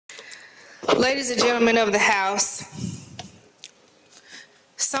Ladies and gentlemen of the House,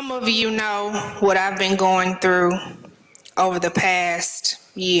 some of you know what I've been going through over the past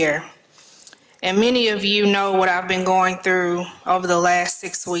year, and many of you know what I've been going through over the last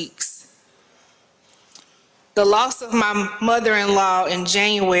 6 weeks. The loss of my mother-in-law in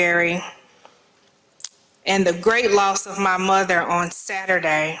January and the great loss of my mother on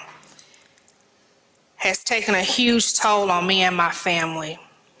Saturday has taken a huge toll on me and my family.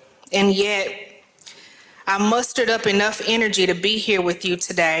 And yet, I mustered up enough energy to be here with you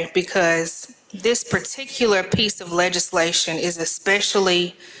today because this particular piece of legislation is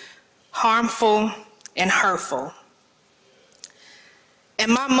especially harmful and hurtful.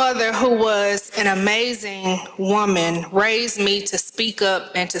 And my mother, who was an amazing woman, raised me to speak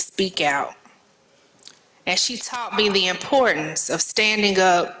up and to speak out. And she taught me the importance of standing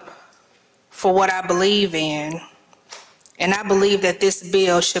up for what I believe in. And I believe that this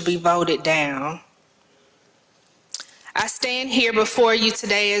bill should be voted down. I stand here before you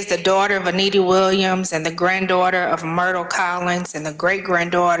today as the daughter of Anita Williams and the granddaughter of Myrtle Collins and the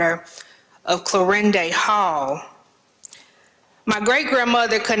great-granddaughter of Clorinde Hall. My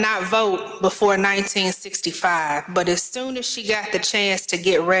great-grandmother could not vote before 1965, but as soon as she got the chance to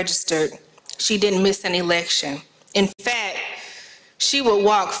get registered, she didn't miss an election. In fact, she would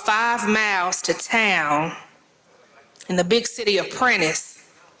walk 5 miles to town in the big city of Prentice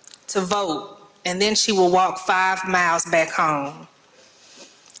to vote, and then she would walk 5 miles back home.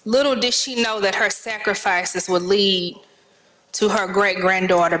 Little did she know that her sacrifices would lead to her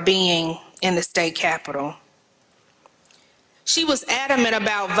great-granddaughter being in the state capitol. She was adamant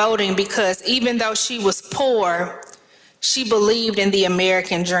about voting because even though she was poor, she believed in the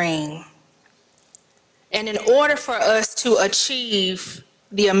American dream. And in order for us to achieve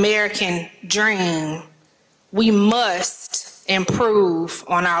the American dream, we must improve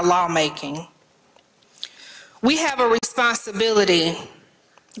on our lawmaking. We have a responsibility,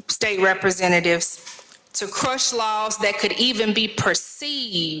 state representatives, to crush laws that could even be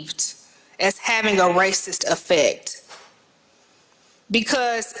perceived as having a racist effect.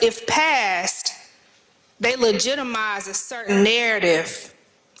 Because if passed, they legitimize a certain narrative,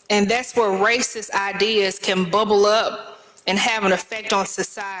 and that's where racist ideas can bubble up and have an effect on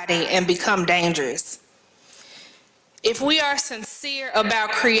society and become dangerous. If we are sincere about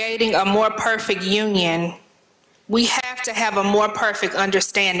creating a more perfect union, we have to have a more perfect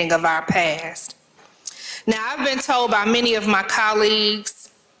understanding of our past. Now, I've been told by many of my colleagues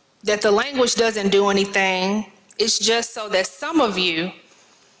that the language doesn't do anything. It's just so that some of you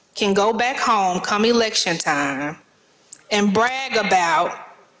can go back home come election time and brag about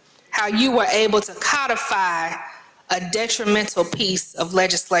how you were able to codify a detrimental piece of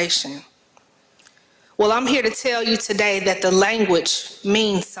legislation. Well, I'm here to tell you today that the language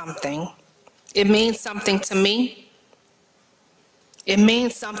means something. It means something to me. It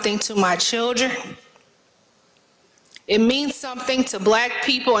means something to my children. It means something to Black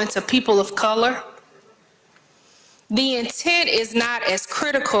people and to people of color. The intent is not as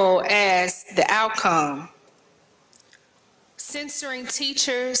critical as the outcome. Censoring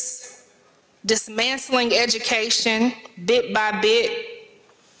teachers, dismantling education bit by bit,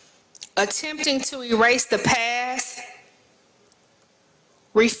 attempting to erase the past,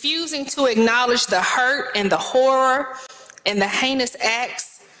 refusing to acknowledge the hurt and the horror and the heinous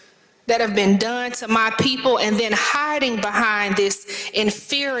acts that have been done to my people, and then hiding behind this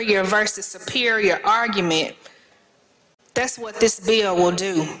inferior versus superior argument. That's what this bill will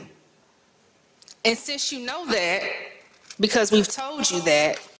do. And since you know that, because we've told you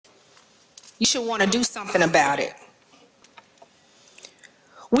that, you should want to do something about it.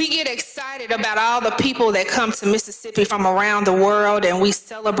 We get excited about all the people that come to Mississippi from around the world, and we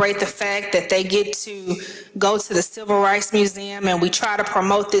celebrate the fact that they get to go to the Civil Rights Museum, and we try to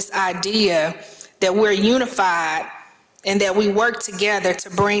promote this idea that we're unified and that we work together to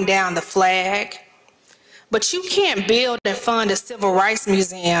bring down the flag. But you can't build and fund a Civil Rights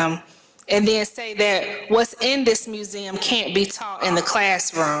Museum and then say that what's in this museum can't be taught in the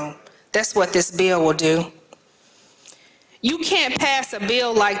classroom. That's what this bill will do. You can't pass a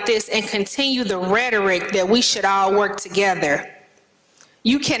bill like this and continue the rhetoric that we should all work together.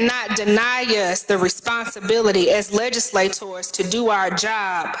 You cannot deny us the responsibility as legislators to do our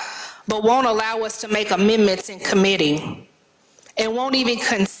job, but won't allow us to make amendments in committee, and won't even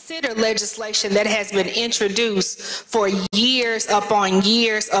consider legislation that has been introduced for years upon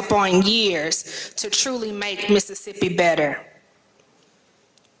years upon years to truly make Mississippi better.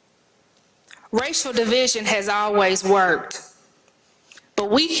 Racial division has always worked,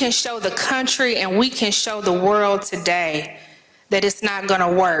 but we can show the country and we can show the world today that it's not going to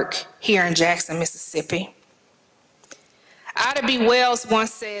work here in Jackson, Mississippi. Ida B. Wells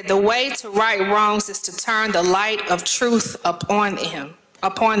once said, "The way to right wrongs is to turn the light of truth upon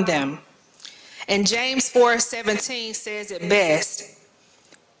them." And James 4:17 says it best.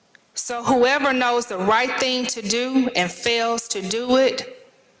 So whoever knows the right thing to do and fails to do it,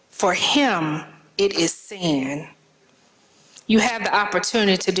 for him it is sin. You have the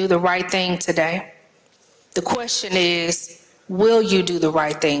opportunity to do the right thing today. The question is, will you do the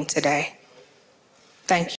right thing today? Thank you.